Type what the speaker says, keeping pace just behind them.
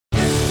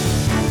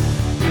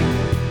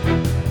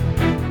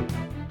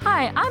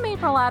Hi, I'm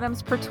April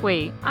Adams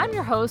Pertuis. I'm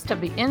your host of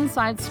the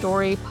Inside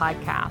Story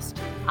podcast.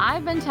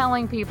 I've been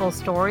telling people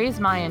stories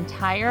my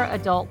entire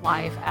adult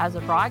life as a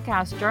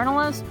broadcast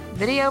journalist,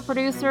 video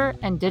producer,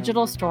 and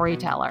digital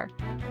storyteller.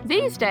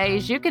 These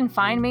days, you can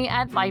find me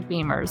at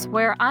Lightbeamers,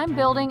 where I'm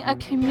building a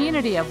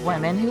community of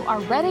women who are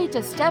ready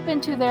to step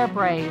into their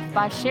brave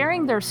by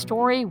sharing their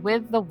story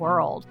with the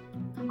world.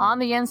 On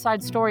the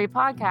Inside Story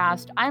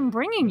podcast, I'm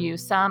bringing you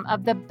some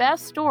of the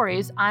best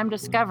stories I'm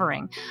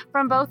discovering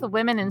from both the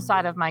women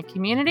inside of my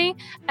community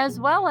as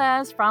well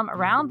as from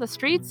around the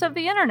streets of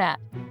the internet.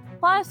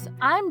 Plus,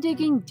 I'm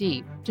digging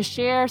deep to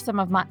share some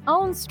of my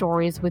own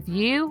stories with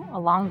you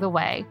along the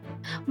way.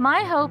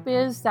 My hope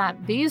is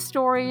that these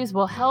stories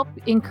will help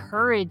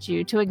encourage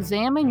you to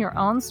examine your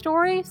own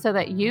story so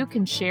that you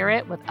can share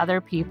it with other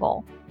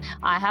people.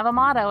 I have a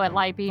motto at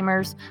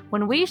Lightbeamers: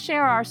 when we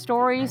share our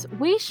stories,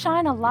 we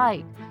shine a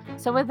light.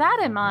 So with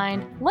that in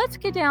mind, let's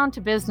get down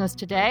to business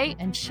today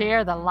and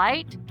share the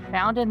light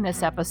found in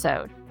this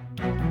episode.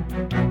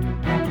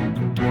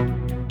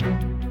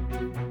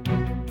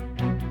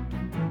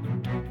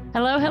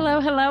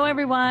 Hello,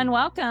 everyone.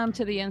 Welcome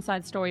to the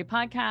Inside Story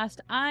podcast.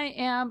 I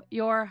am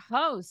your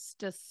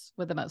hostess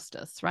with the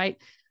mostest, right?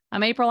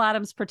 I'm April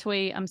Adams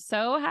Pertuis. I'm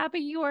so happy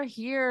you are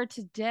here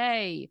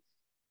today.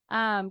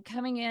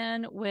 Coming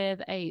in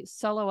with a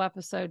solo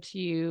episode to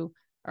you,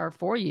 or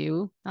for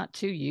you, not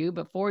to you,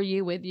 but for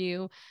you, with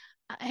you.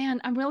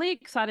 And I'm really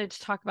excited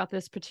to talk about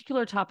this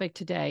particular topic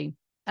today,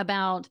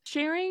 about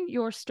sharing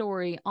your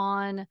story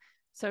on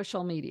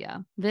social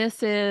media.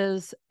 This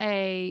is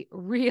a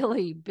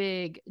really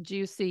big,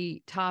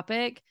 juicy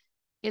topic.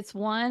 It's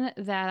one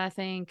that I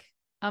think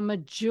a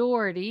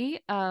majority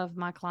of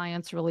my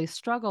clients really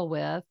struggle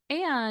with.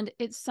 And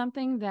it's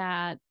something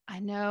that I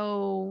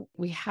know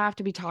we have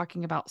to be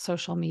talking about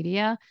social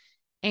media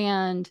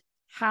and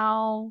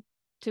how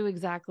to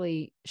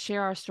exactly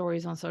share our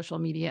stories on social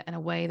media in a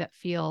way that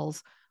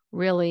feels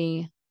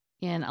really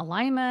in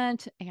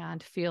alignment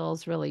and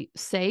feels really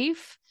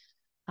safe.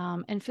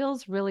 And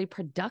feels really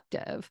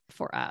productive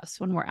for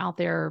us when we're out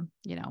there,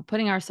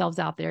 putting ourselves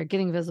out there,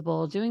 getting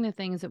visible, doing the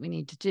things that we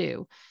need to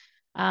do.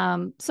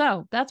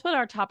 So that's what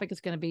our topic is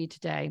going to be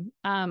today.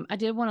 I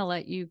did want to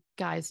let you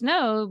guys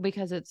know,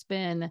 because it's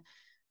been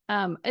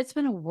a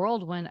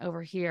whirlwind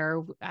over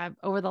here.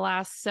 Over the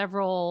last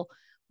several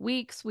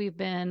weeks, we've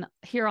been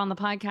here on the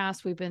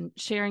podcast. We've been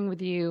sharing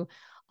with you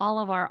all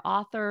of our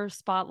author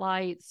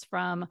spotlights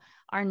from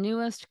our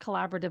newest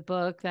collaborative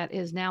book that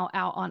is now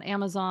out on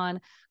Amazon,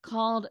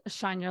 called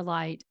Shine Your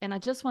Light. And I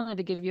just wanted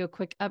to give you a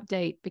quick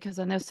update, because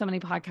I know so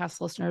many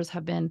podcast listeners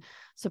have been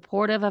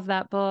supportive of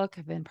that book,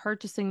 have been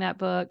purchasing that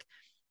book.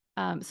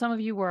 Some of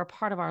you were a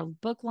part of our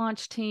book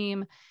launch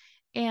team.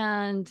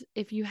 And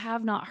if you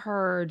have not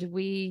heard,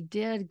 we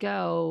did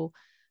go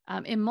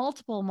in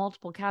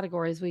multiple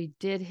categories. We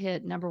did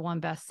hit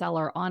 #1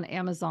 bestseller on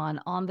Amazon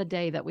on the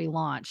day that we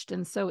launched.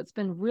 And so it's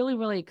been really,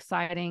 really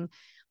exciting.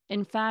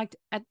 In fact,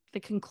 at the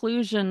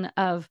conclusion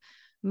of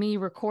me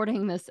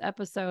recording this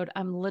episode,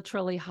 I'm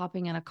literally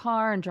hopping in a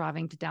car and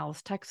driving to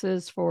Dallas,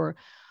 Texas for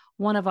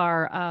one of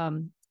our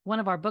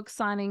book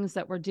signings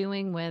that we're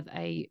doing with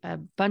a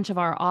bunch of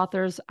our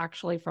authors,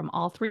 actually from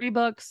all 3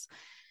 books.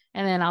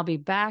 And then I'll be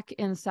back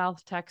in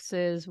South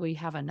Texas. We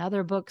have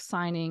another book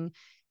signing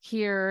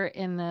here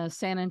in the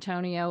San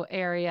Antonio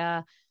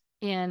area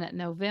in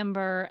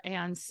November,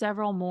 and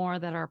several more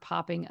that are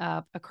popping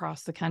up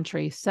across the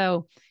country.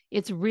 So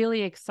it's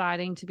really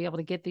exciting to be able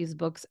to get these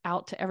books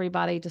out to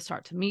everybody, to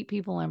start to meet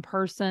people in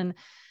person,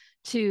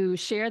 to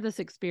share this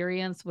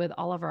experience with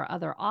all of our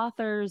other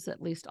authors,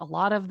 at least a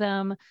lot of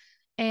them.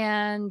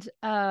 And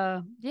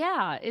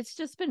it's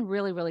just been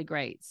really, really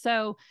great.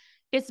 So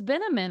it's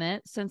been a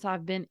minute since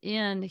I've been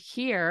in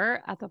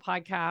here at the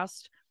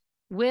podcast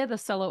with a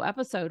solo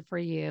episode for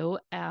you.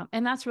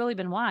 And that's really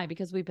been why,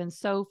 because we've been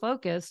so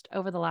focused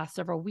over the last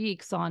several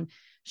weeks on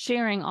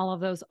sharing all of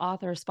those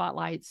author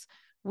spotlights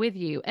with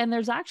you. And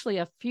there's actually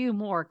a few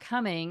more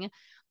coming.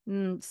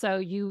 So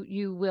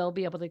you will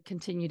be able to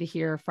continue to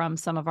hear from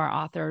some of our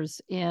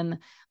authors in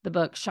the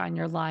book Shine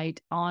Your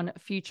Light on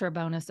future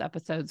bonus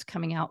episodes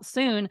coming out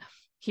soon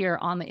here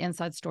on the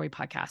Inside Story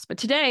podcast. But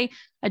today,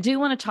 I do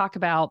want to talk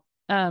about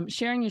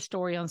sharing your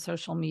story on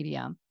social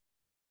media.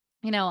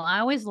 I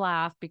always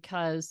laugh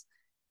because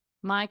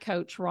my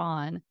coach,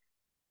 Ron,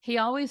 he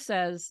always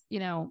says,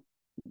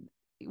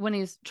 when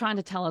he's trying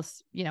to tell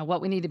us, what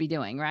we need to be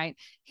doing, right?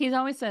 He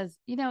always says,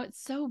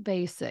 it's so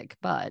basic,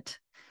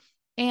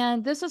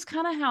 and this is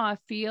kind of how I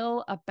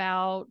feel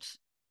about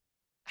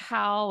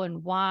how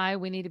and why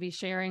we need to be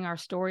sharing our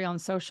story on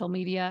social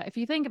media. If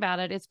you think about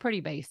it, it's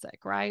pretty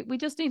basic, right? We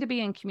just need to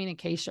be in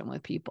communication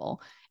with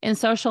people. And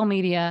social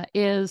media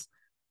is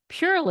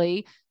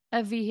purely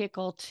a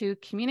vehicle to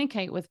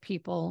communicate with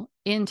people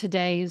in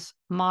today's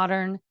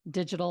modern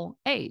digital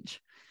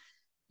age.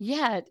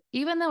 Yet,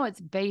 even though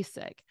it's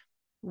basic,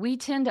 we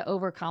tend to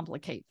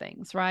overcomplicate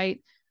things,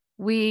 right?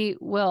 We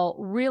will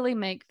really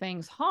make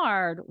things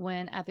hard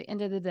when at the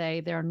end of the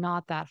day, they're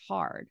not that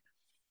hard.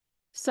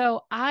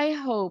 So I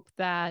hope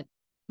that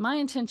my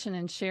intention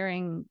in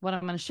sharing what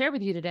I'm going to share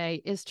with you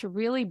today is to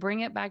really bring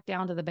it back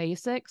down to the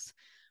basics,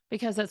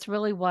 because that's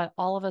really what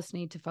all of us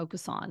need to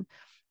focus on.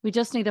 We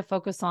just need to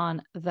focus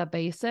on the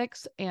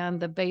basics, and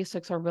the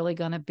basics are really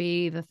going to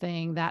be the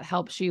thing that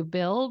helps you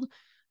build,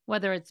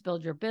 whether it's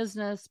build your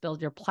business,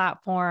 build your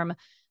platform,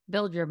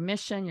 build your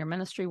mission, your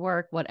ministry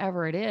work,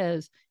 whatever it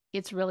is,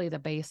 it's really the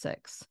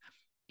basics.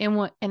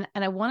 And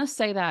I want to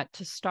say that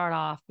to start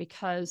off,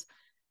 because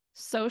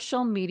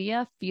social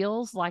media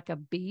feels like a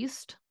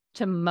beast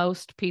to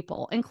most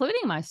people,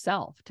 including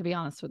myself, to be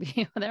honest with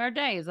you. There are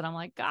days that I'm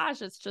like,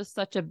 gosh, it's just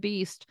such a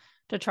beast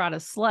to try to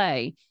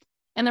slay.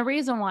 And the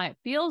reason why it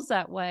feels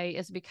that way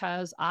is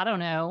because, I don't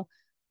know,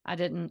 I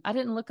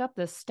didn't look up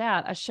this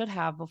stat. I should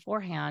have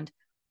beforehand.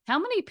 How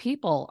many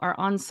people are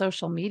on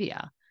social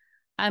media?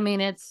 I mean,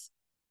 it's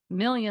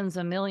millions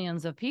and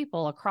millions of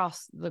people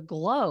across the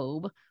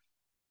globe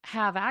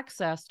have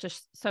access to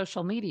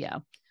social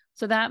media.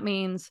 So that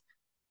means,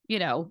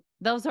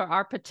 those are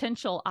our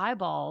potential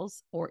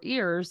eyeballs or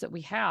ears that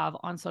we have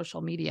on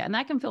social media. And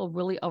that can feel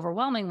really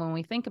overwhelming when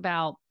we think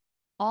about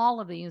all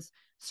of these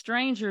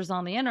strangers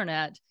on the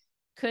internet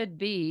could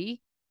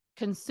be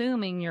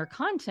consuming your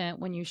content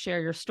when you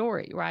share your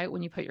story, right?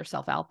 When you put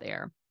yourself out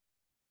there.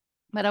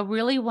 But I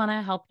really want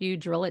to help you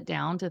drill it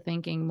down to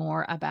thinking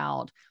more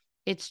about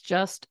it's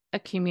just a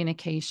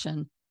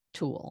communication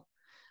tool.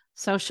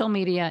 Social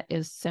media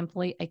is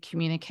simply a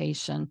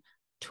communication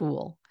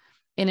tool.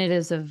 And it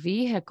is a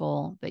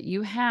vehicle that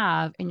you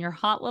have in your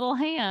hot little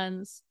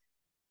hands,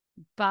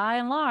 by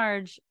and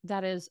large,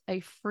 that is a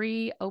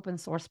free open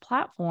source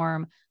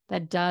platform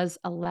that does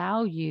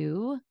allow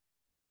you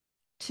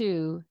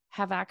to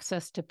have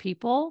access to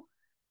people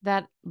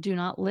that do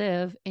not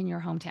live in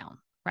your hometown,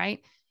 right?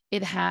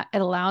 It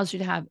allows you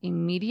to have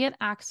immediate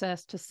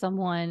access to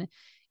someone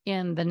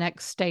in the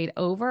next state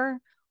over,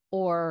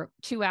 or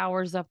 2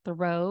 hours up the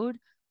road,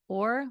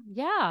 or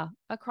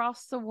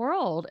across the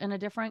world in a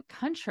different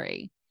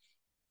country.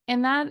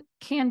 And that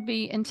can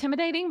be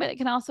intimidating, but it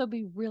can also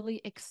be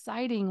really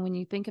exciting when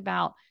you think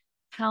about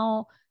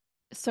how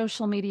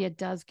social media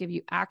does give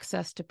you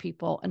access to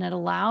people, and it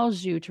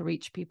allows you to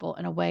reach people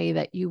in a way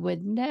that you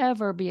would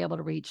never be able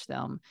to reach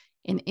them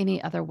in any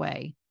other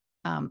way,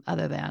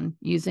 other than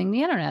using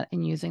the internet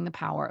and using the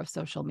power of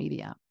social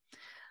media.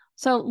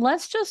 So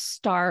let's just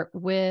start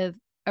with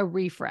a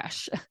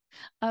refresh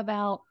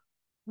about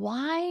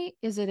why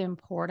is it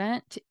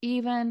important to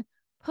even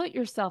put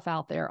yourself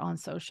out there on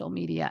social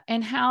media,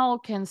 and how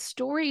can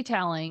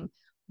storytelling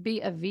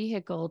be a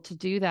vehicle to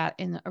do that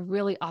in a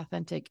really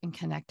authentic and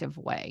connective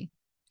way?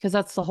 Because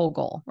that's the whole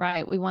goal,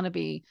 right? We want to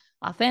be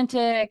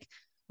authentic.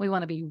 We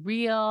want to be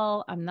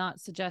real. I'm not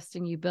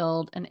suggesting you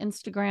build an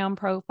Instagram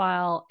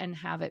profile and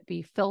have it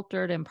be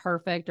filtered and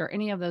perfect or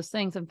any of those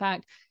things. In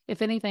fact,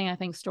 if anything, I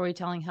think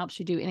storytelling helps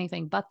you do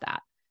anything but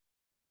that.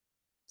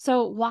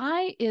 So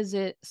why is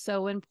it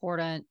so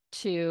important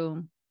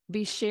to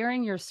be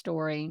sharing your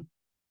story,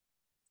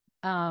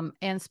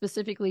 and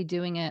specifically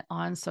doing it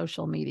on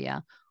social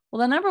media? Well,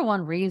 the number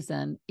one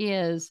reason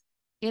is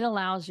it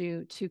allows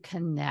you to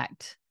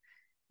connect.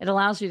 It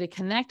allows you to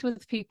connect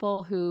with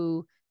people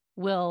who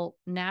will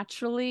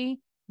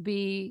naturally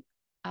be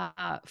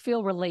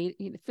feel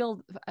related.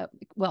 Let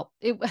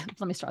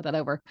me start that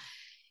over.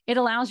 It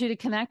allows you to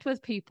connect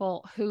with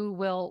people who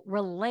will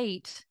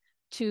relate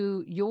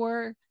to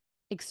your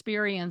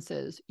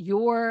experiences,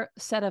 your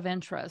set of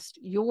interest,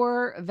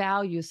 your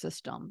value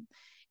system.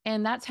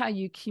 And that's how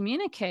you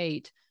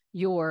communicate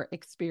your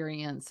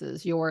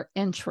experiences, your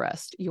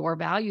interest, your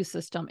value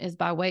system, is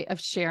by way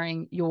of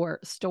sharing your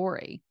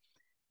story.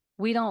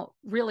 We don't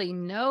really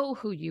know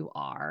who you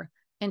are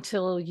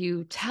until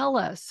you tell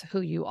us who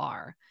you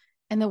are.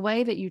 And the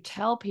way that you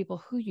tell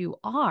people who you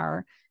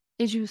are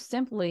is you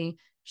simply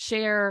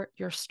share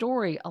your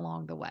story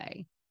along the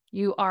way.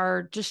 You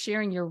are just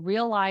sharing your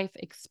real life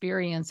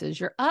experiences,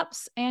 your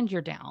ups and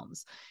your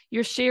downs.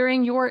 You're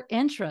sharing your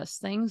interests,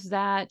 things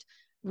that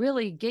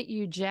really get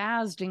you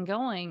jazzed and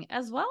going,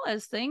 as well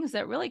as things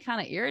that really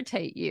kind of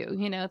irritate you,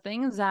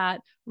 things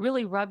that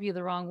really rub you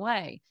the wrong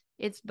way.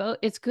 It's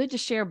good to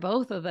share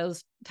both of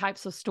those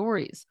types of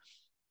stories.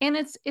 And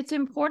it's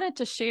important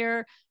to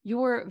share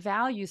your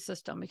value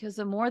system, because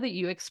the more that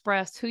you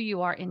express who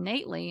you are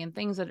innately and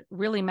things that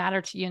really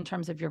matter to you in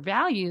terms of your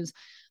values,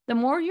 the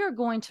more you're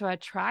going to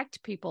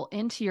attract people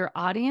into your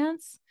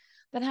audience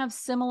that have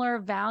similar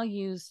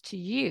values to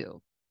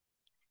you.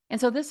 And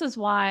so this is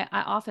why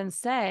I often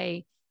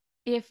say,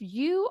 if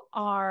you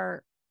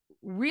are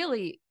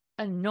really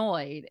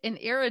annoyed and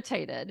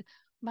irritated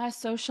by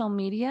social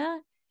media,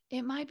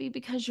 it might be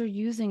because you're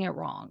using it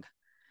wrong.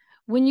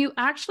 When you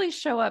actually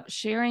show up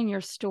sharing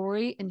your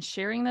story and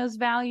sharing those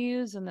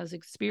values and those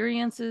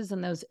experiences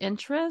and those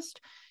interests,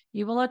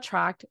 you will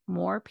attract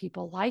more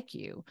people like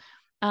you.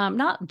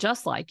 Not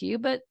just like you,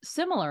 but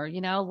similar,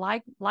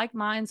 like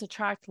minds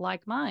attract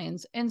like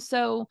minds. And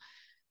so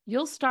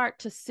you'll start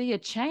to see a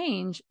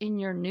change in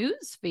your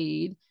news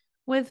feed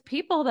with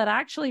people that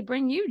actually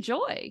bring you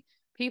joy,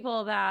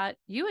 people that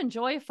you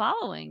enjoy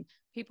following,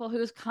 people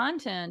whose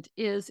content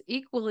is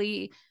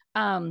equally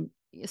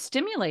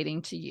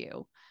stimulating to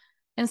you.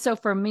 And so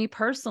for me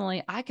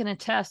personally, I can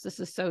attest this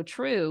is so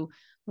true.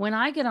 When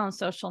I get on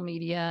social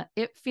media,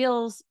 it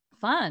feels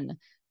fun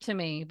to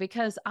me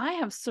because I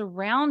have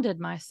surrounded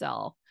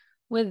myself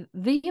with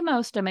the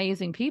most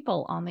amazing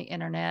people on the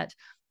internet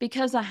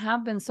because I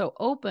have been so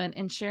open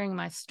in sharing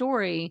my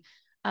story,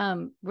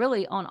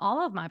 really on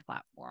all of my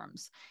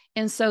platforms.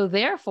 And so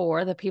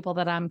therefore, the people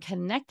that I'm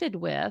connected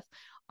with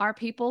are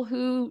people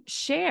who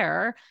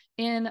share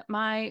in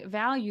my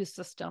value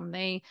system.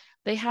 They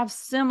have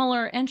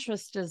similar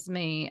interests as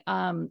me,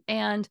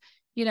 and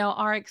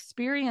our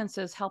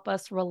experiences help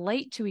us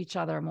relate to each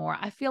other more.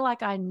 I feel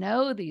like I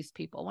know these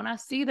people when I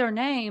see their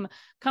name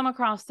come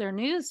across their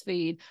news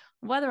feed,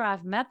 whether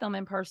I've met them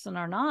in person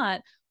or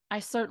not. I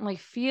certainly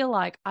feel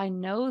like I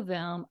know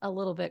them a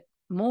little bit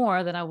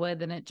more than I would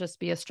than it just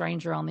be a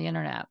stranger on the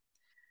internet.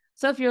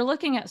 So if you're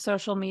looking at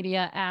social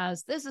media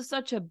as this is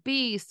such a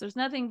beast, there's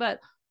nothing but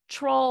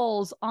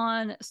trolls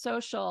on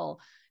social,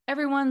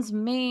 everyone's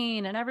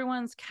mean and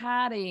everyone's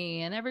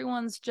catty and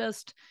everyone's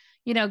just,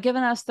 giving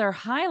us their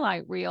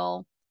highlight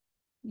reel,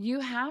 you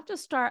have to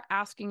start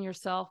asking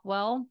yourself,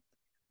 well,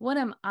 what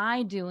am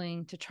I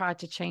doing to try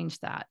to change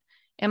that?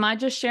 Am I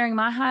just sharing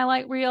my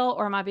highlight reel,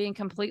 or am I being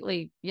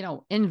completely,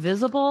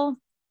 invisible?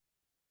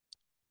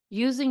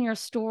 Using your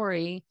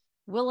story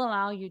will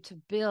allow you to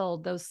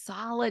build those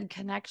solid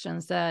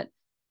connections that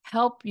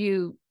help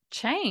you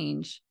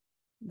change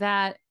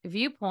that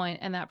viewpoint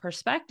and that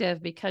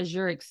perspective, because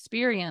your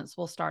experience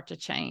will start to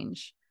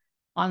change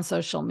on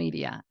social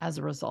media as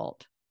a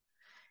result.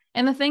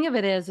 And the thing of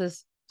it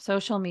is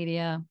social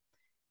media,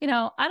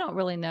 I don't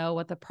really know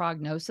what the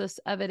prognosis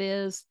of it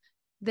is.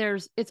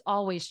 It's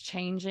always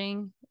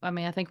changing. I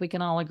mean, I think we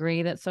can all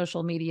agree that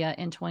social media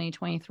in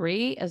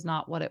 2023 is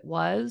not what it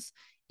was,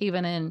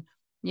 even in,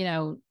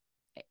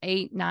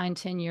 8, 9,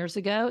 10 years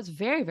ago. It's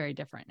very, very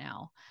different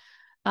now.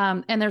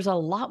 And there's a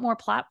lot more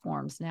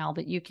platforms now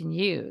that you can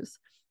use.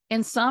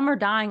 And some are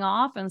dying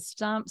off and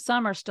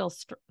some are still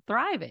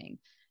thriving.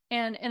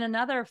 And in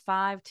another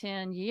 5,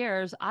 10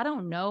 years, I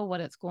don't know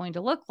what it's going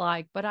to look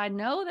like, but I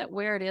know that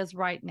where it is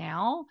right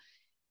now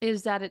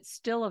is that it's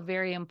still a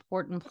very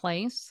important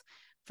place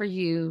for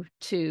you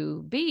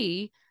to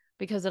be,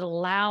 because it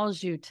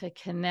allows you to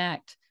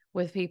connect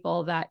with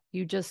people that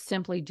you just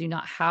simply do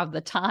not have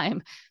the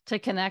time to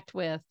connect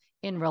with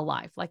in real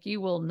life. Like, you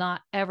will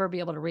not ever be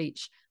able to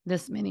reach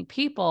this many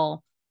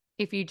people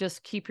if you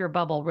just keep your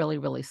bubble really,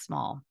 really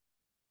small.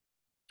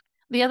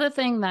 The other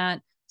thing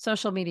that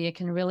social media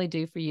can really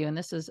do for you, and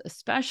this is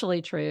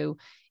especially true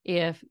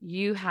if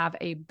you have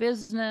a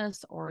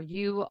business or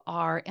you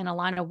are in a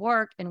line of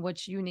work in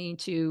which you need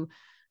to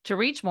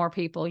reach more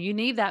people, you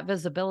need that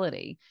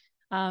visibility.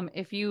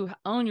 If you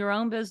own your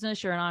own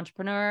business, you're an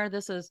entrepreneur,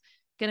 this is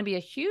going to be a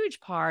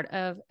huge part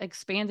of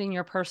expanding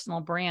your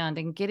personal brand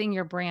and getting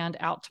your brand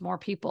out to more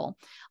people.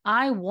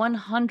 I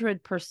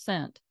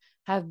 100%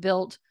 have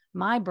built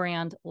my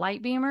brand,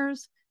 Light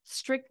Beamers,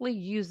 strictly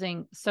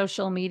using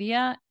social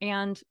media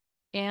and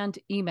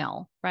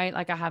email, right?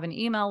 Like, I have an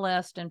email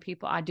list and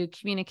I do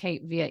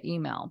communicate via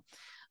email.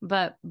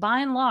 But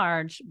by and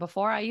large,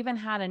 before I even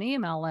had an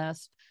email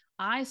list,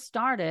 I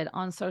started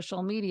on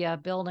social media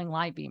building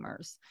Light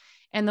Beamers.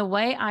 And the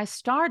way I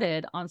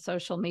started on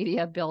social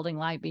media building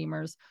Light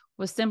Beamers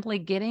was simply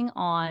getting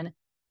on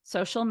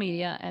social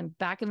media. And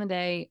back in the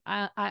day,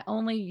 I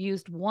only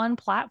used one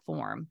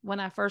platform. When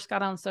I first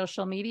got on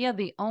social media,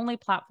 the only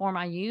platform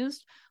I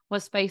used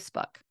was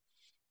Facebook.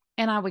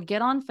 And I would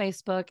get on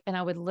Facebook and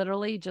I would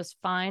literally just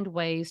find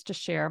ways to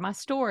share my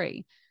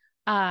story.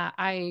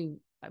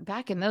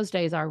 Back in those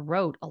days, I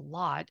wrote a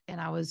lot,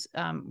 and I was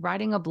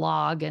writing a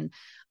blog, and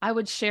I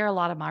would share a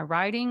lot of my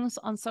writings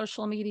on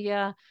social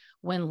media.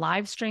 When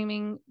live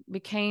streaming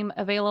became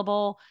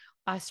available,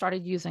 I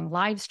started using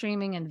live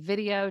streaming and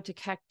video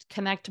to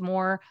connect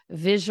more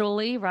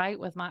visually, right,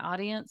 with my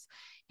audience.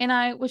 And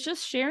I was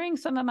just sharing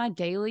some of my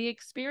daily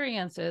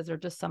experiences, or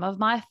just some of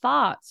my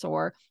thoughts,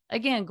 or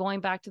again, going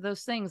back to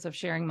those things of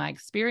sharing my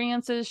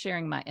experiences,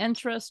 sharing my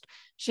interest,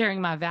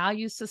 sharing my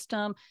value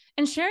system,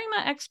 and sharing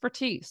my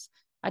expertise.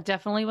 I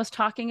definitely was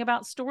talking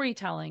about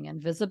storytelling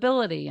and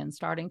visibility and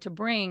starting to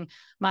bring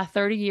my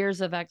 30 years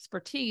of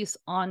expertise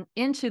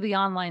into the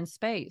online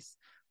space.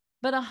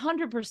 But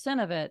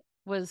 100% of it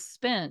was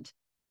spent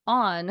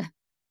on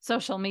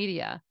social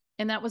media.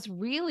 And that was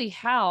really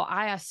how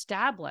I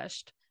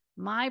established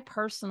my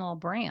personal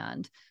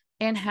brand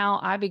and how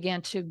I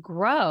began to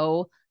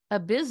grow a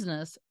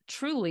business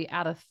truly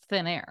out of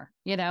thin air.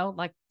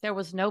 Like, there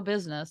was no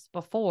business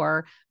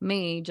before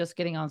me just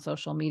getting on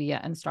social media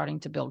and starting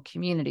to build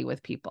community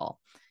with people.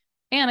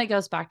 And it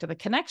goes back to the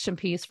connection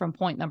piece from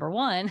point number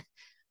 1,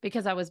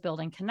 because I was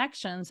building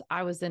connections,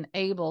 I was then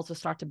able to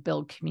start to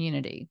build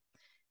community.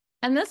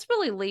 And this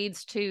really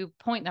leads to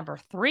point number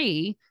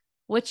 3,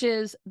 which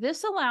is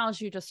this allows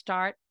you to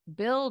start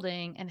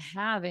building and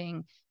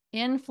having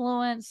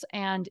influence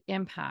and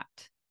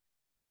impact.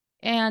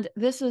 And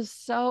this is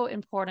so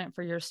important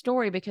for your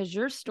story, because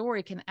your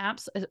story can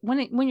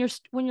absolutely,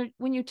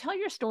 when you tell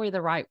your story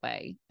the right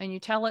way, and you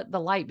tell it the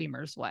light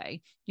beamers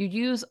way, you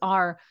use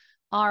our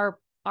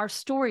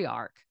story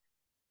arc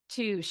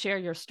to share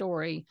your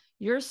story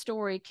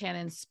can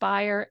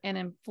inspire and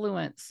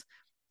influence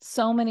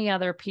so many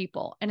other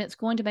people, and it's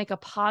going to make a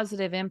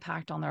positive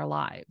impact on their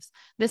lives.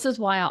 This is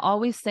why I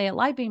always say at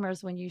Light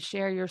Beamers, when you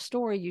share your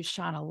story, you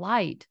shine a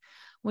light.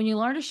 When you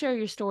learn to share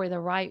your story the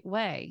right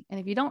way, and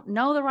if you don't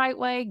know the right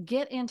way,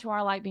 get into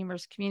our Light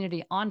Beamers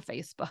community on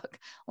Facebook.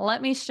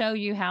 Let me show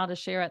you how to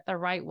share it the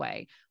right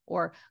way,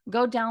 or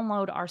go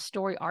download our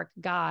story arc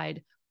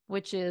guide,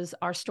 which is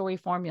our story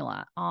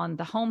formula, on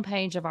the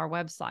homepage of our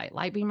website,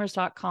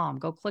 lightbeamers.com.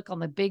 Go click on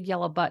the big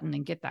yellow button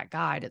and get that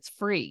guide. It's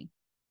free.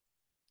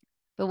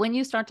 But when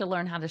you start to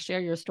learn how to share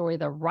your story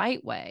the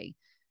right way,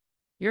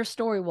 your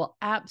story will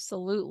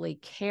absolutely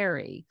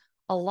carry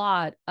a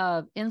lot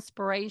of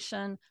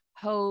inspiration,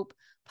 hope,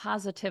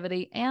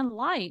 positivity, and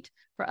light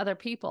for other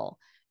people.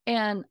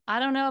 And I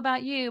don't know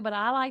about you, but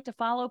I like to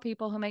follow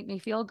people who make me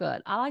feel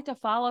good. I like to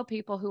follow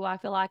people who I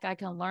feel like I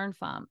can learn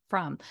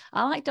from.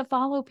 I like to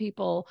follow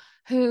people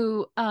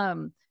who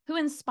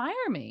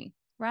inspire me,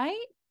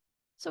 right?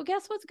 So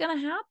guess what's going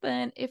to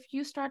happen if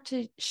you start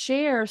to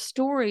share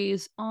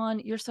stories on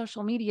your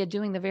social media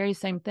doing the very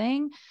same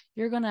thing?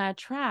 You're going to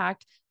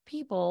attract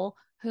people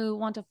who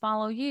want to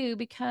follow you,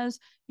 because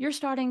you're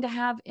starting to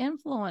have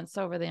influence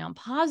over them,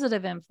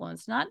 positive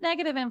influence, not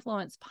negative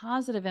influence,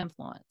 positive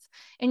influence.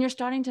 And you're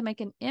starting to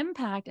make an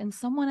impact in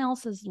someone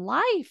else's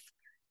life.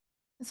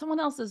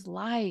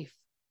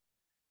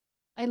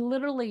 I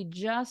literally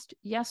just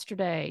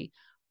yesterday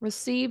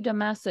received a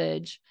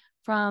message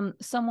from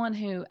someone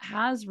who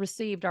has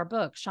received our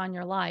book, Shine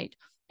Your Light.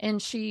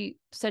 And she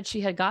said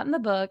she had gotten the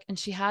book and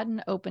she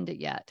hadn't opened it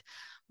yet,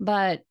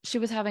 but she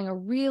was having a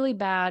really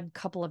bad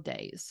couple of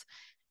days.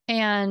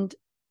 And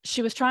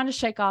she was trying to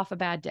shake off a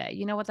bad day.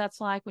 You know what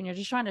that's like when you're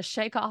just trying to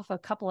shake off a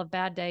couple of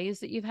bad days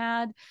that you've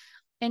had.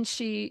 And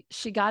she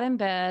got in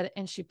bed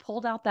and she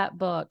pulled out that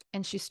book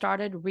and she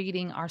started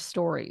reading our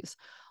stories.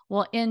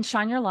 Well, in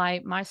Shine Your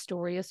Light, my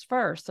story is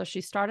first. So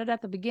she started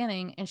at the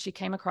beginning and she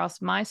came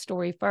across my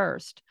story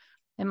first.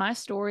 And my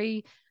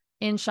story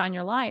in Shine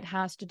Your Light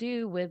has to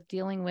do with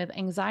dealing with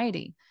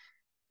anxiety.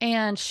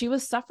 And she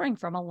was suffering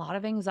from a lot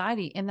of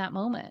anxiety in that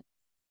moment.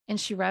 And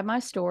she read my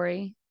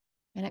story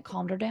and it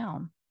calmed her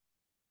down.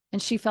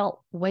 And she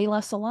felt way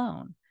less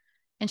alone.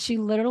 And she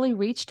literally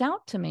reached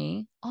out to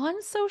me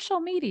on social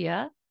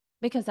media,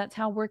 because that's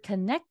how we're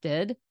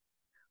connected.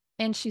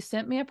 And she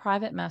sent me a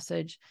private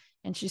message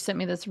and she sent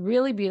me this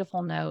really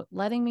beautiful note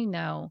letting me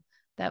know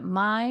that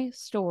my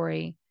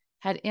story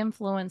had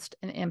influenced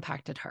and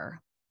impacted her.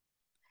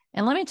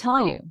 And let me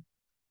tell you,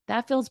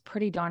 that feels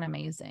pretty darn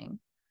amazing.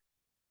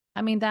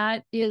 I mean,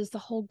 that is the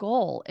whole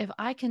goal. If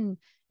I can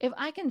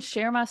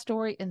share my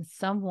story in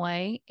some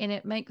way and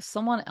it makes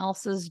someone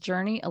else's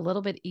journey a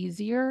little bit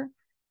easier,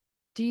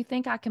 do you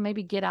think I can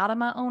maybe get out of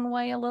my own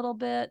way a little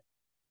bit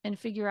and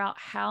figure out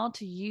how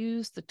to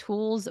use the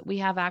tools that we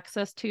have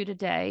access to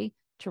today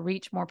to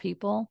reach more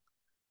people?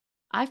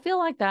 I feel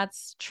like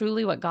that's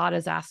truly what God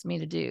has asked me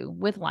to do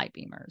with Light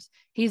Beamers.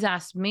 He's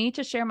asked me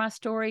to share my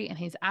story and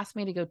he's asked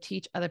me to go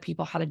teach other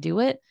people how to do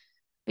it,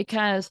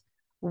 because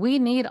we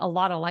need a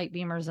lot of Light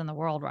Beamers in the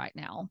world right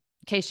now,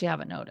 in case you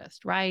haven't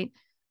noticed, right?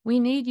 We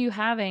need you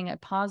having a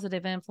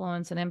positive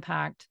influence and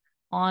impact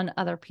on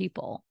other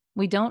people.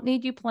 We don't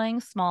need you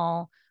playing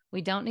small.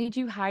 We don't need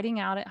you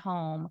hiding out at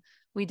home.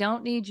 We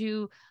don't need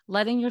you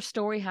letting your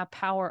story have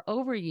power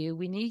over you.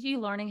 We need you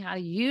learning how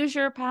to use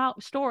your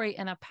story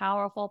in a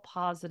powerful,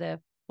 positive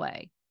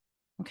way.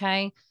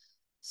 Okay.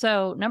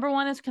 So number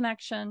one is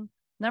connection.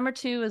 Number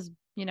two is,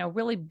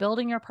 really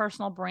building your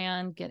personal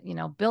brand,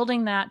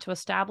 building that to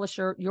establish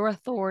your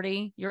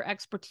authority, your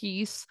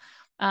expertise,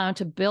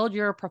 to build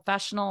your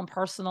professional and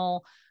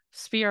personal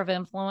sphere of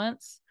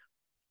influence.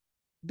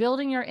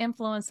 Building your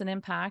influence and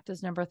impact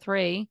is number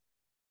three.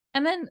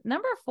 And then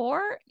number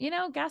four,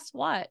 guess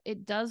what?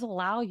 It does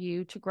allow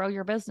you to grow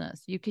your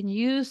business. You can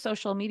use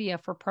social media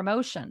for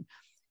promotion.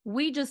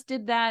 We just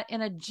did that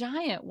in a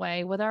giant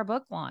way with our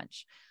book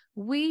launch.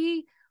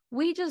 We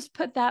just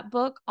put that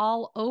book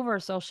all over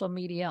social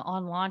media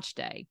on launch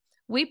day.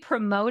 We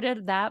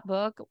promoted that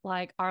book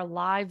like our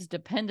lives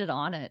depended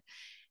on it.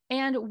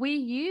 And we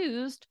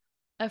used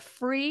a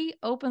free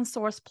open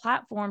source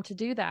platform to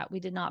do that.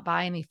 We did not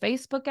buy any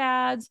Facebook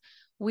ads.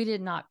 We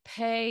did not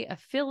pay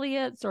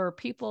affiliates or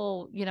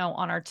people,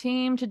 on our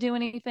team to do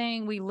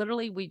anything.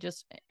 We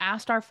just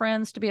asked our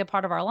friends to be a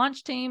part of our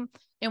launch team,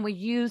 and we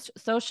used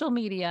social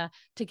media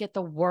to get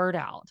the word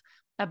out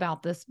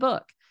about this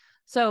book.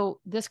 So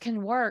this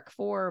can work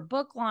for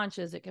book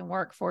launches. It can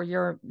work for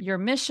your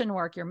mission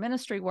work, your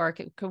ministry work.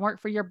 It can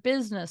work for your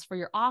business, for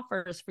your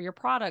offers, for your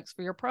products,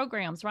 for your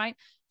programs, right?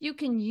 You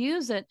can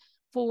use it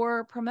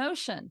for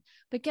promotion.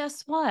 But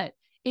guess what?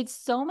 It's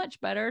so much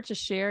better to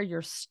share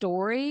your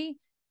story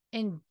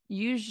and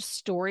use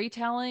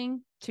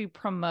storytelling to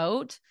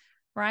promote,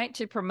 right?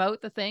 To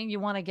promote the thing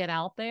you want to get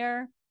out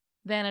there,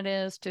 than it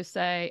is to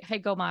say, hey,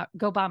 go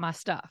buy my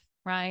stuff,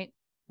 right?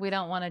 We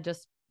don't want to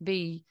just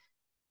be,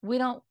 we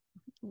don't,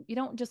 you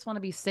don't just want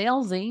to be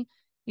salesy.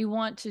 You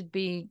want to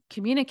be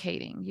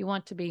communicating. You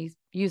want to be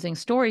using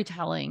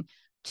storytelling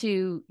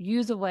to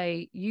use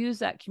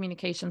that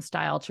communication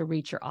style to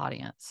reach your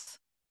audience.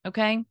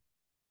 Okay.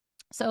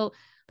 So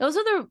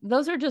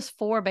those are just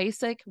four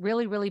basic,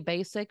 really, really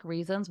basic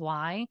reasons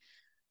why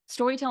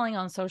storytelling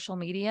on social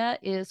media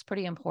is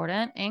pretty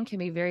important and can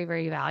be very,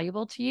 very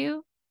valuable to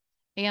you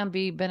and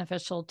be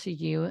beneficial to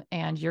you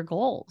and your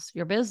goals,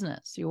 your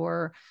business,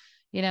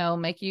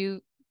 make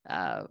you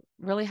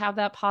really have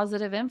that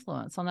positive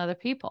influence on other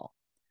people.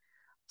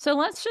 So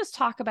let's just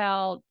talk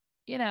about,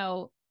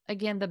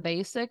 again, the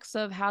basics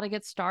of how to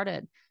get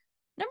started.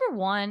 Number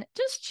one,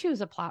 just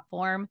choose a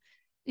platform.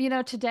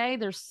 Today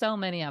there's so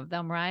many of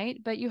them, right?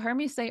 But you heard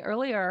me say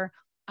earlier,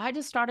 I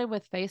just started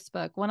with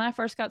Facebook. When I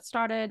first got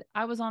started,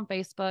 I was on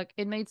Facebook.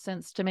 It made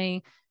sense to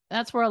me.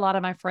 That's where a lot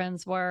of my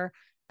friends were.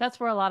 That's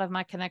where a lot of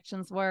my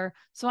connections were.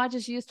 So I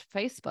just used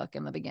Facebook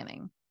in the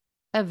beginning.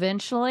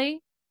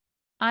 Eventually,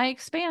 I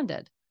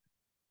expanded.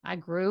 I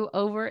grew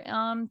over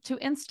to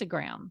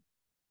Instagram.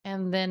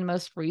 And then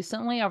most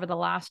recently, over the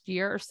last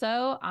year or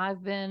so,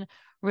 I've been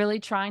really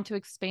trying to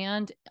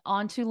expand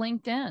onto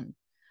LinkedIn.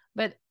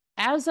 But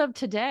as of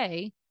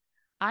today,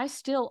 I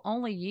still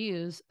only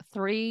use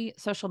 3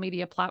 social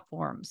media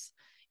platforms,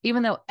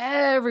 even though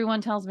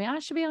everyone tells me I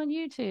should be on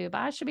YouTube,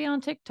 I should be on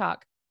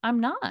TikTok.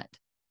 I'm not,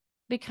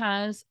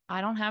 because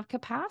I don't have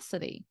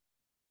capacity.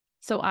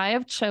 So I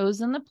have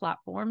chosen the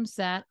platforms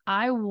that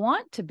I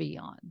want to be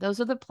on.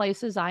 Those are the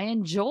places I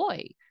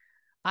enjoy.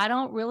 I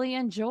don't really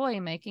enjoy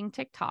making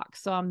TikToks,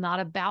 so I'm not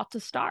about to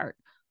start.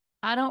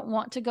 I don't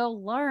want to go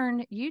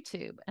learn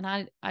YouTube, and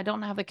I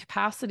don't have the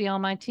capacity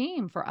on my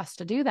team for us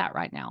to do that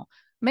right now.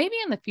 Maybe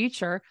in the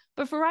future,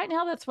 but for right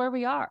now, that's where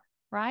we are,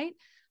 right?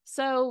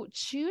 So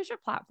choose your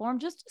platform.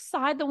 Just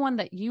decide the one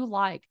that you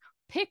like.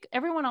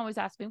 Everyone always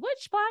asks me,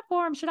 which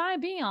platform should I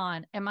be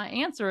on? And my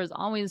answer is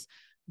always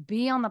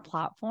be on the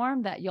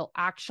platform that you'll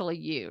actually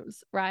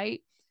use,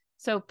 right?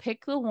 So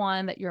pick the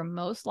one that you're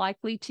most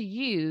likely to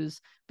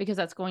use because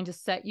that's going to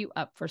set you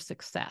up for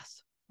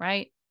success,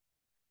 right?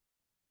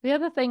 The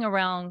other thing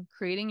around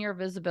creating your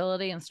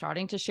visibility and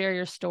starting to share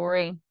your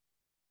story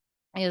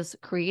is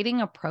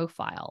creating a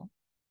profile.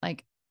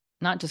 Like,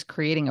 not just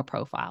creating a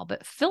profile,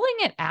 but filling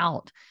it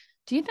out.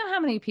 Do you know how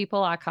many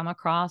people I come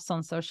across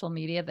on social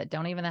media that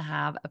don't even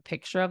have a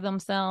picture of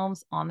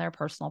themselves on their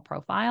personal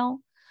profile?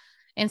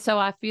 And so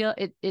I feel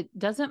it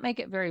doesn't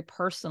make it very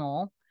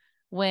personal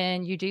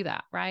when you do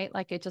that, right?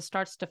 Like, it just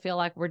starts to feel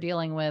like we're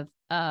dealing with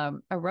a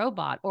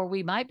robot, or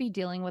we might be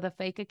dealing with a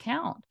fake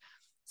account.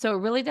 So it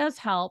really does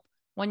help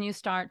when you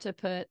start to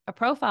put a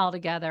profile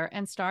together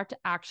and start to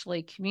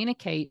actually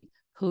communicate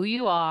who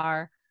you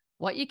are,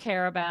 what you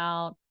care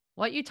about,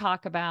 what you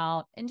talk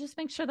about, and just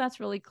make sure that's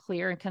really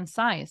clear and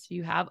concise.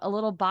 You have a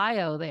little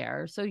bio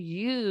there, so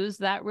use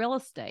that real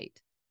estate.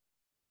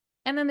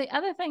 And then the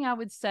other thing I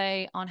would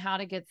say on how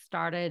to get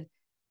started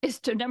is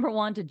to, number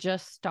one, to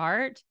just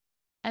start,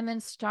 and then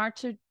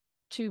start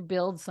to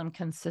build some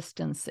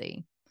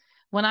consistency.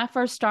 When I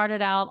first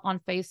started out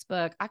on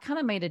Facebook, I kind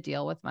of made a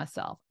deal with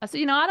myself. I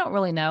said, I don't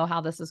really know how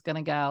this is going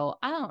to go.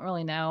 I don't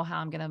really know how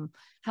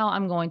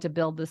I'm going to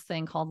build this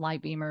thing called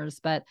Light Beamers,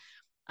 but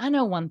I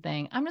know one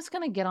thing. I'm just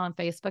going to get on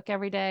Facebook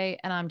every day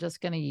and I'm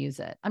just going to use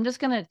it. I'm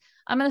going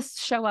to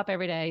show up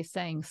every day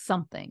saying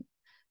something.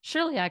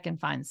 Surely I can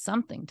find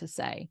something to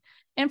say.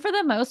 And for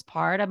the most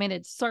part, I mean,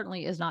 it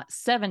certainly is not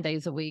 7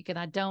 days a week. And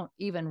I don't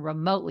even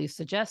remotely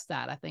suggest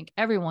that. I think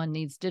everyone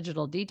needs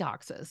digital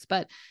detoxes.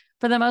 But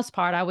for the most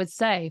part, I would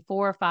say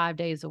 4 or 5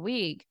 days a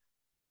week,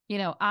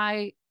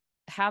 I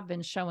have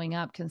been showing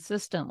up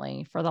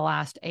consistently for the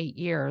last 8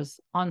 years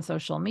on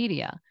social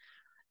media.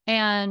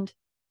 And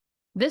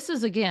this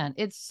is, again,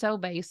 it's so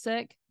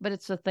basic, but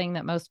it's the thing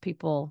that most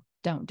people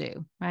don't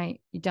do,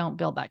 right? You don't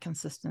build that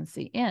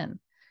consistency in.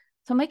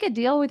 So make a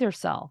deal with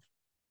yourself.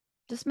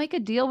 Just make a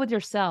deal with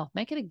yourself.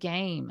 Make it a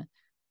game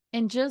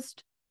and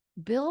just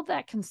build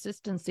that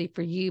consistency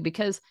for you.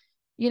 Because,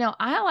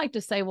 I like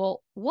to say,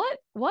 well,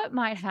 what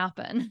might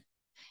happen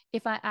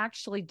if I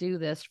actually do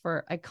this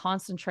for a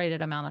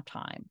concentrated amount of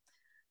time?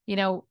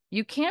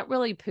 You can't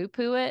really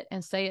poo-poo it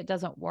and say it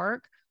doesn't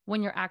work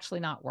when you're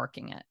actually not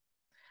working it.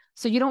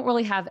 So you don't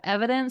really have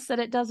evidence that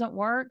it doesn't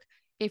work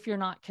if you're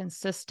not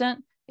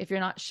consistent, if you're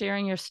not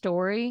sharing your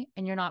story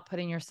and you're not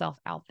putting yourself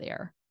out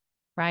there,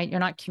 right? You're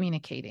not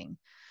communicating.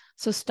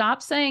 So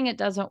stop saying it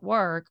doesn't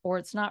work or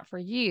it's not for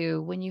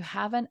you when you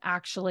haven't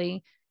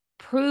actually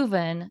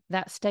proven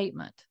that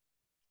statement.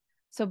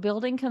 So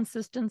building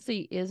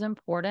consistency is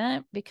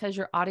important because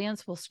your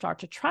audience will start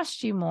to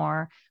trust you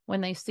more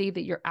when they see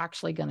that you're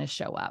actually going to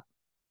show up,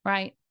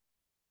 right?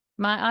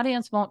 My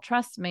audience won't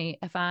trust me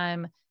if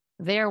I'm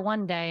there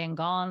one day and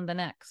gone the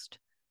next.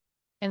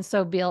 And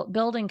so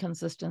building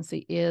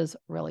consistency is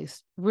really,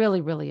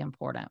 really, really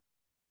important.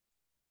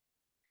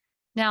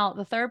 Now,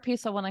 the third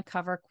piece I want to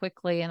cover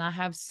quickly, and I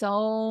have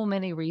so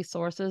many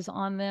resources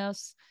on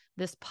this,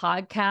 This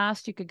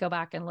podcast, you could go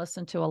back and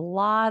listen to a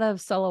lot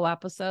of solo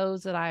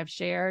episodes that I've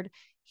shared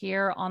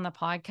here on the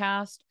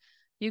podcast.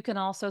 You can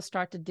also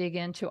start to dig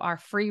into our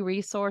free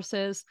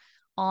resources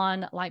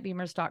on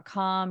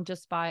lightbeamers.com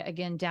just by,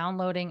 again,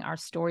 downloading our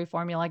story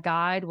formula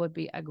guide would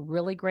be a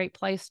really great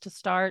place to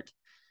start.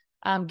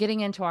 Getting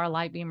into our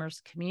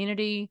Lightbeamers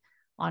community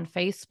on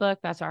Facebook.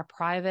 That's our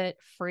private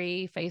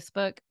free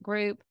Facebook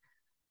group.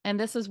 And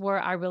this is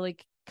where I really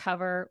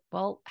cover,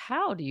 well,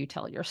 how do you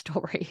tell your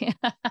story?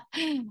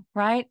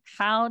 Right?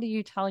 How do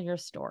you tell your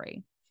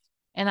story?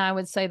 And I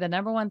would say the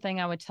number one thing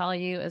I would tell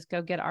you is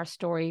go get our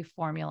story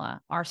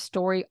formula. Our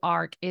story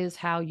arc is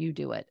how you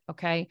do it.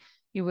 Okay.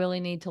 You really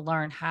need to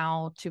learn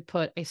how to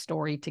put a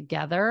story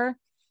together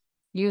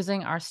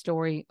using our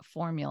story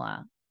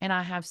formula. And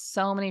I have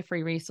so many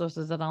free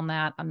resources on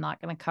that. I'm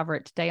not going to cover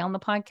it today on the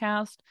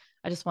podcast.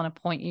 I just want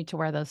to point you to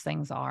where those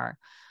things are.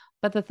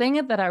 But the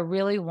thing that I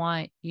really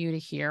want you to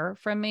hear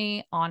from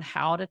me on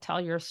how to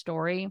tell your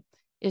story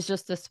is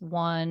just this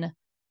one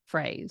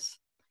phrase.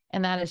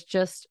 And that is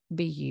just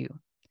be you.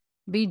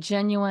 Be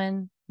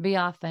genuine, be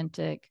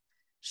authentic,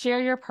 share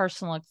your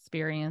personal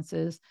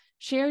experiences,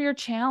 share your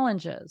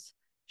challenges,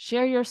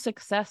 share your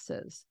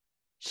successes,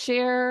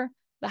 share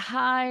the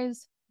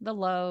highs, the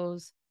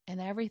lows,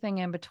 and everything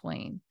in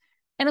between.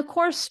 And of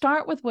course,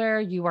 start with where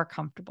you are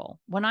comfortable.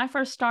 When I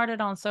first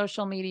started on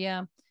social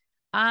media,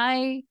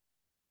 it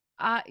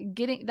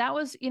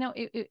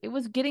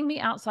was getting me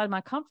outside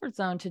my comfort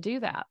zone to do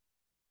that.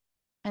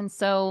 And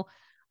so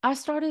I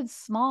started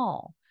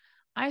small.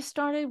 I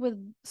started with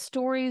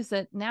stories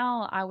that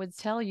now I would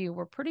tell you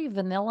were pretty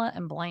vanilla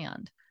and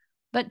bland.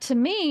 But to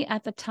me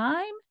at the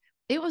time,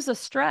 it was a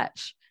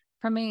stretch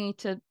for me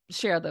to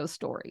share those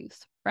stories,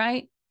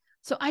 right?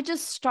 So I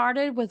just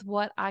started with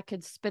what I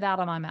could spit out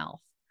of my mouth.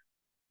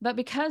 But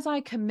because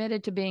I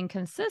committed to being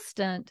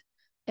consistent,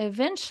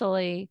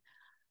 eventually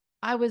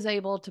I was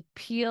able to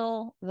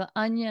peel the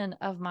onion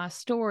of my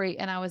story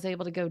and I was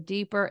able to go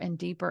deeper and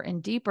deeper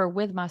and deeper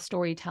with my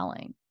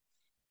storytelling.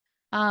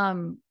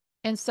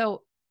 And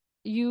so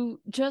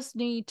you just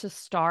need to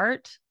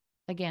start.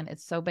 Again,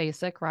 it's so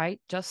basic, right?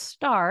 Just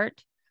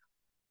start,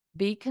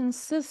 be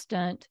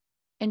consistent,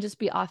 and just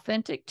be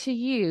authentic to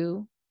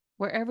you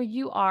wherever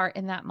you are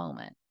in that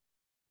moment.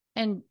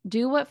 And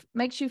do what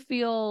makes you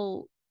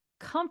feel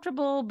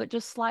comfortable, but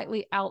just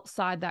slightly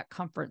outside that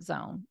comfort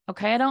zone.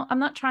 Okay. I'm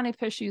not trying to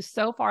push you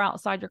so far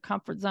outside your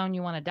comfort zone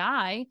you want to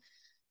die,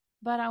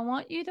 but I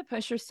want you to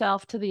push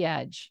yourself to the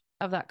edge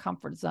of that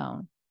comfort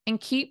zone and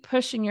keep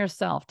pushing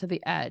yourself to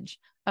the edge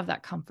of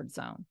that comfort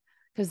zone,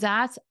 because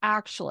that's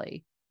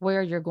actually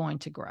where you're going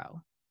to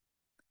grow.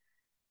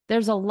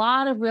 There's a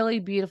lot of really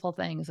beautiful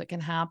things that can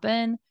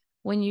happen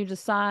when you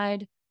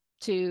decide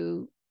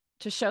to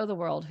show the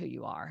world who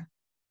you are,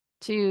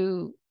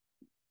 to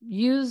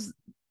use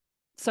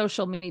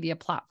social media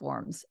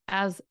platforms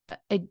as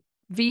a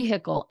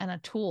vehicle and a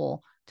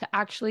tool to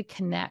actually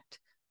connect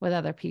with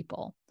other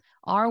people.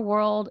 Our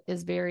world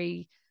is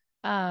very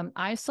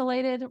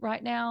isolated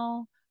right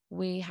now.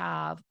 We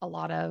have a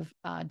lot of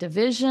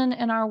division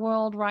in our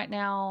world right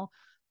now.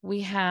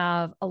 We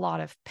have a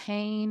lot of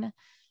pain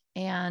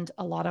and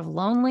a lot of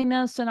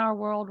loneliness in our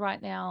world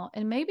right now.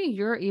 And maybe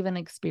you're even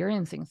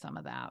experiencing some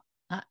of that.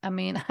 I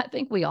mean, I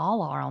think we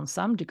all are on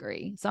some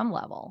degree, some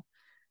level.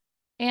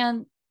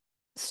 And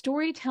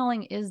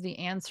storytelling is the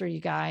answer, you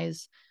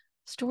guys.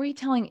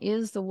 Storytelling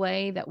is the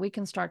way that we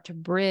can start to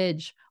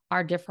bridge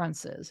our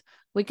differences.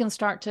 We can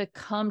start to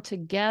come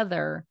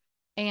together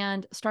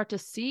and start to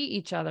see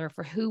each other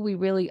for who we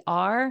really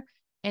are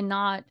and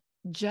not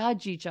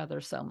judge each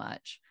other so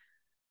much.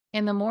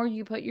 And the more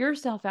you put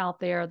yourself out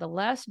there, the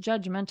less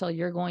judgmental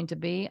you're going to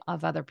be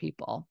of other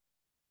people.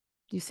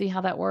 Do you see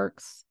how that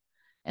works?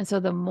 And so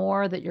the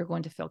more that you're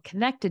going to feel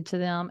connected to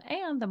them,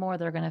 and the more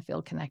they're going to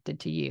feel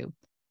connected to you.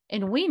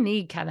 And we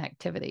need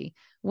connectivity.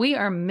 We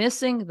are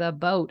missing the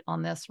boat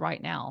on this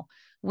right now.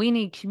 We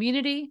need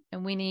community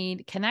and we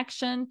need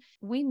connection.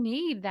 We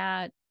need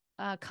that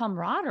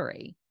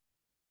camaraderie.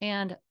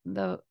 And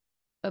the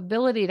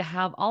ability to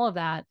have all of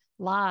that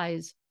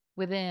lies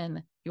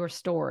within your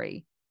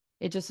story.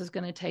 It just is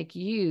going to take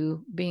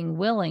you being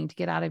willing to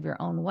get out of your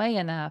own way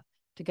enough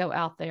to go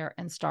out there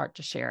and start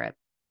to share it.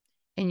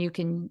 And you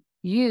can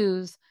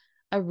use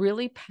a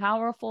really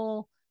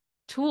powerful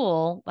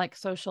tool like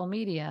social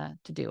media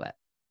to do it.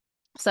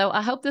 So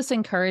I hope this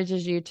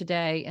encourages you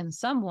today in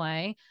some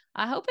way.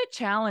 I hope it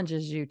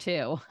challenges you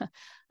too.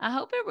 I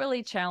hope it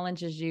really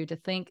challenges you to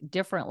think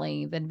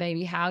differently than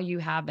maybe how you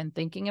have been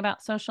thinking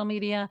about social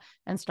media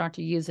and start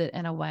to use it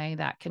in a way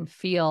that can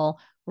feel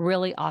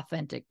really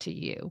authentic to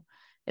you.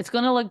 It's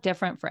going to look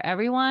different for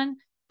everyone.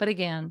 But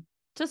again,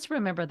 just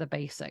remember the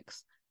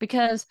basics,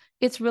 because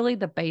it's really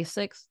the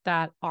basics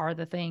that are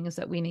the things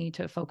that we need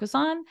to focus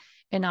on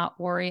and not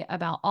worry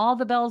about all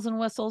the bells and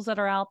whistles that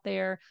are out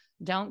there.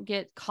 Don't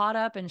get caught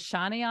up in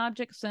shiny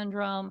object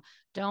syndrome.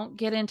 Don't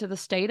get into the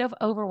state of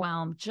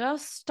overwhelm.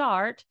 Just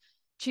start,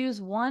 choose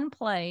one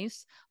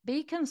place,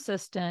 be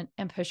consistent,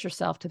 and push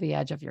yourself to the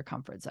edge of your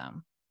comfort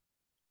zone.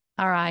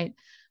 All right.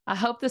 I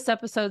hope this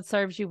episode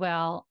serves you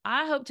well.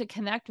 I hope to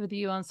connect with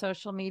you on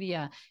social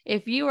media.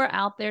 If you are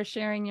out there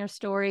sharing your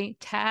story,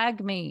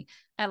 tag me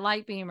at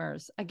Light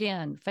Beamers.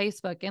 Again,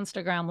 Facebook,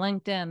 Instagram,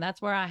 LinkedIn.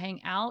 That's where I hang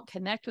out.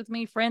 Connect with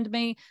me, friend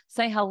me,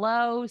 say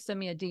hello, send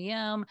me a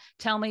DM,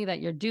 tell me that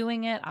you're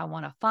doing it. I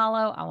want to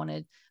follow. I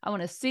want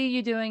to see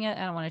you doing it,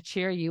 and I want to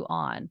cheer you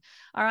on.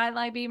 All right,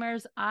 Light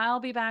Beamers,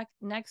 I'll be back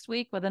next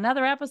week with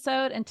another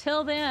episode.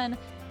 Until then,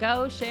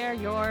 go share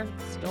your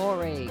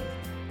story.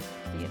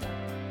 See you then.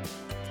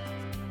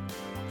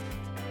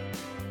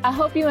 I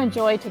hope you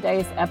enjoyed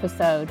today's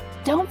episode.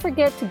 Don't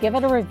forget to give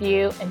it a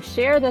review and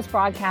share this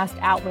broadcast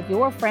out with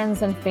your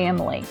friends and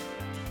family.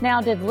 Now,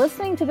 did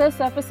listening to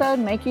this episode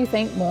make you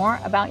think more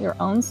about your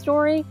own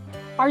story?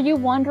 Are you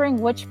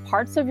wondering which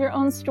parts of your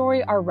own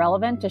story are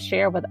relevant to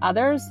share with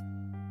others?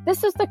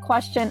 This is the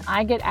question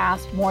I get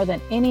asked more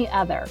than any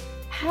other.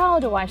 How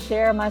do I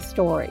share my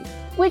story?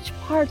 Which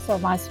parts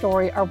of my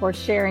story are worth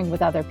sharing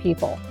with other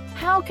people?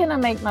 How can I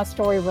make my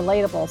story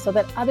relatable so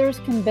that others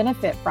can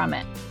benefit from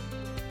it?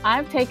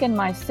 I've taken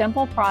my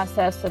simple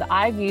process that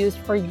I've used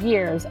for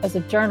years as a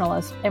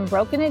journalist and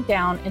broken it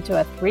down into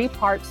a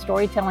 3-part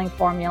storytelling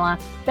formula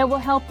that will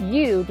help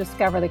you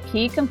discover the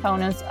key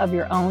components of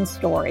your own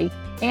story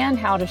and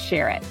how to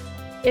share it.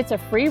 It's a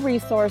free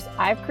resource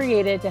I've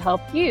created to help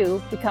you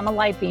become a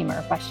light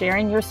beamer by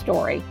sharing your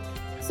story.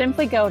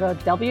 Simply go to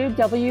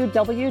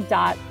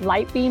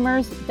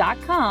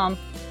www.lightbeamers.com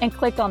and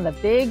click on the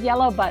big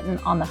yellow button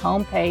on the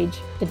homepage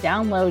to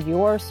download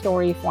your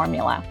story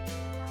formula.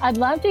 I'd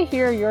love to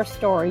hear your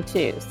story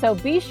too, so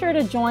be sure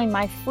to join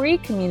my free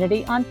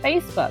community on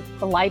Facebook,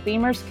 the Light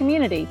Beamers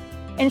Community,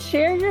 and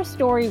share your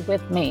story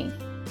with me.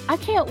 I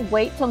can't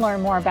wait to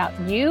learn more about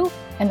you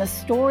and the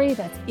story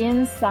that's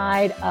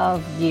inside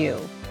of you.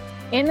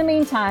 In the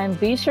meantime,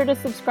 be sure to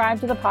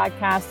subscribe to the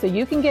podcast so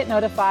you can get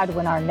notified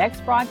when our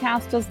next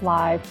broadcast is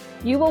live.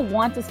 You will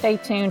want to stay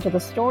tuned to the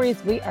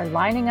stories we are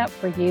lining up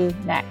for you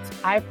next.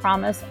 I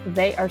promise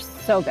they are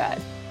so good.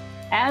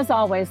 As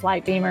always,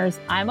 Light Beamers,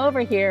 I'm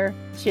over here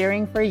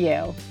cheering for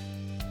you.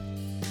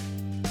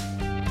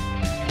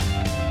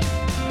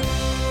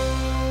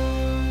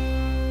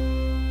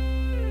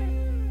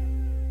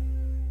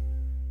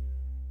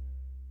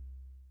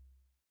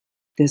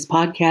 This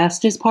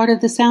podcast is part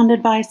of the Sound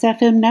Advice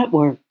FM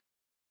network.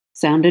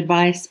 Sound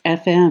Advice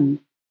FM,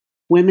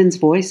 Women's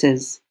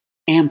Voices,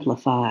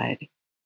 Amplified.